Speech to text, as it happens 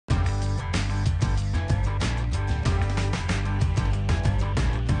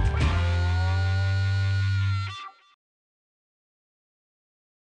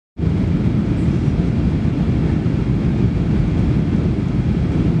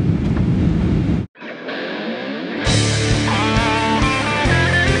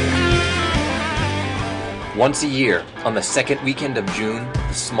Once a year, on the second weekend of June,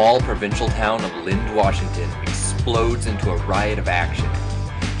 the small provincial town of Lind, Washington explodes into a riot of action.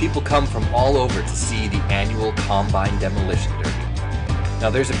 People come from all over to see the annual Combine Demolition Derby. Now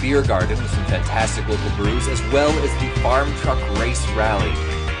there's a beer garden with some fantastic local brews, as well as the farm truck race rally.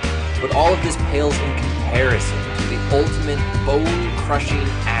 But all of this pales in comparison to the ultimate bone-crushing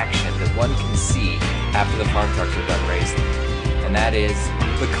action that one can see after the farm trucks are done racing. And that is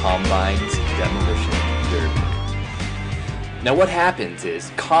the Combine's Demolition Derby. Now what happens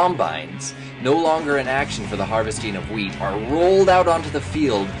is combines, no longer in action for the harvesting of wheat, are rolled out onto the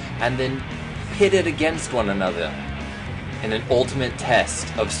field and then pitted against one another in an ultimate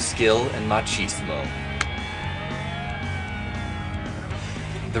test of skill and machismo.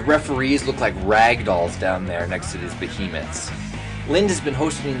 The referees look like rag dolls down there next to these behemoths. Lind has been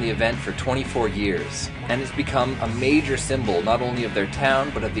hosting the event for 24 years, and it's become a major symbol not only of their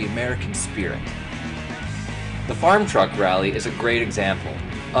town, but of the American spirit. The farm truck rally is a great example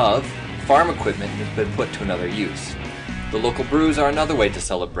of farm equipment that's been put to another use. The local brews are another way to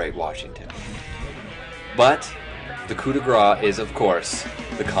celebrate Washington. But the coup de grace is, of course,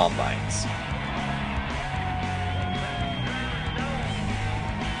 the combines.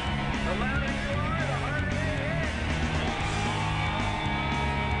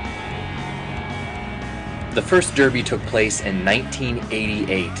 The first derby took place in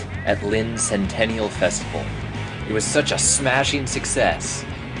 1988 at Lind's Centennial Festival. It was such a smashing success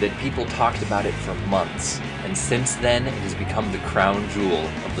that people talked about it for months, and since then it has become the crown jewel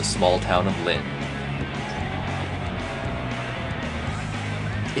of the small town of Lind.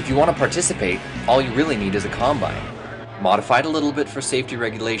 If you want to participate, all you really need is a combine, modified a little bit for safety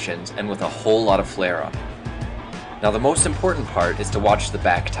regulations and with a whole lot of flair on it. Now the most important part is to watch the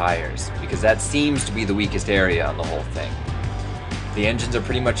back tires, because that seems to be the weakest area on the whole thing. The engines are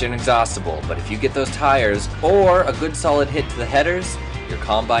pretty much inexhaustible, but if you get those tires, or a good solid hit to the headers, your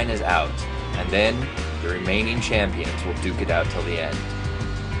combine is out, and then the remaining champions will duke it out till the end.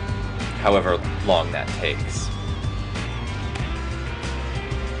 However long that takes.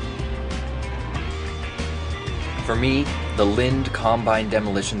 For me, the Lind Combine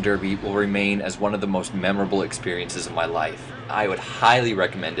Demolition Derby will remain as one of the most memorable experiences of my life. I would highly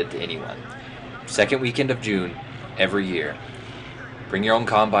recommend it to anyone. Second weekend of June, every year. Bring your own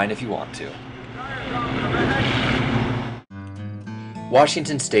combine if you want to.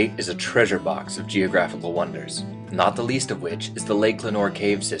 Washington State is a treasure box of geographical wonders, not the least of which is the Lake Lenore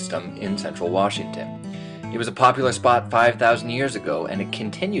Caves system in central Washington. It was a popular spot 5,000 years ago, and it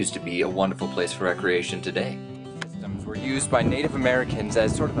continues to be a wonderful place for recreation today. Were used by Native Americans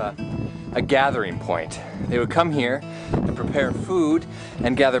as sort of a gathering point. They would come here and prepare food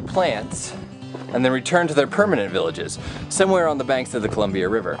and gather plants and then return to their permanent villages somewhere on the banks of the Columbia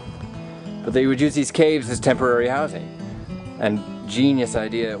River. But they would use these caves as temporary housing, and genius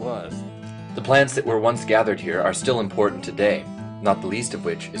idea it was. The plants that were once gathered here are still important today, not the least of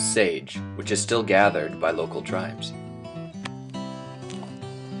which is sage, which is still gathered by local tribes.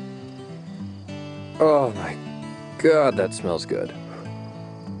 Oh my God, that smells good.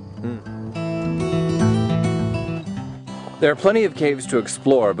 There are plenty of caves to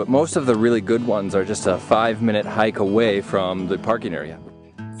explore, but most of the really good ones are just a 5-minute hike away from the parking area.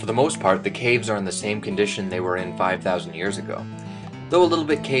 For the most part, the caves are in the same condition they were in 5,000 years ago. Though a little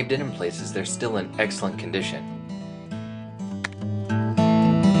bit caved in places, they're still in excellent condition.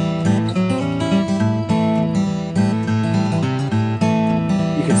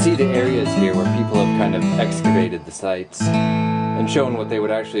 You can see the areas here where people have kind of excavated the sites and shown what they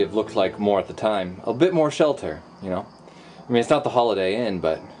would actually have looked like more at the time. A bit more shelter, you know. I mean, it's not the Holiday Inn,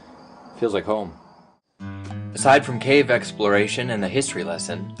 but it feels like home. Aside from cave exploration and the history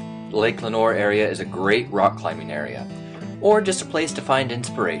lesson, the Lake Lenore area is a great rock climbing area, or just a place to find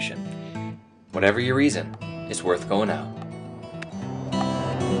inspiration. Whatever your reason, it's worth going out.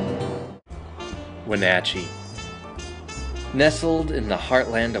 Wenatchee. Nestled in the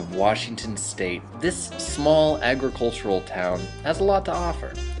heartland of Washington State, this small agricultural town has a lot to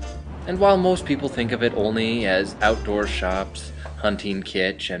offer. And while most people think of it only as outdoor shops, hunting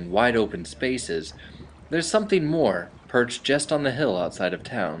kitsch, and wide open spaces, there's something more perched just on the hill outside of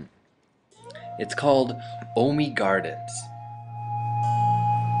town. It's called Omi Gardens.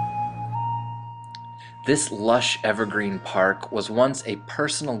 This lush evergreen park was once a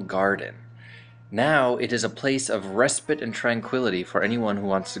personal garden. Now it is a place of respite and tranquility for anyone who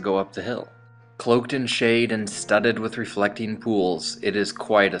wants to go up the hill. Cloaked in shade and studded with reflecting pools, it is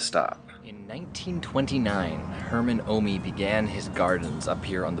quite a stop. In 1929, Herman Omi began his gardens up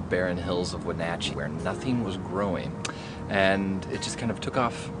here on the barren hills of Wenatchee, where nothing was growing, and it just kind of took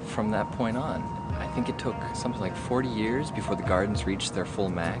off from that point on. I think it took something like 40 years before the gardens reached their full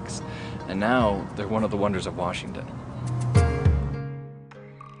max, and now they're one of the wonders of Washington.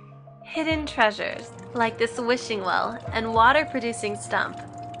 Hidden treasures, like this wishing well and water-producing stump,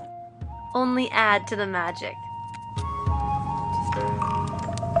 only add to the magic.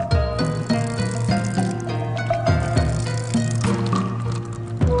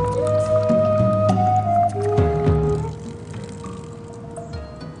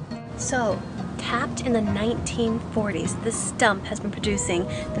 So, tapped in the 1940s, this stump has been producing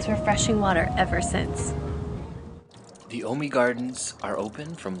this refreshing water ever since. The Omi Gardens are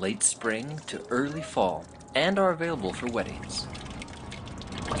open from late spring to early fall and are available for weddings.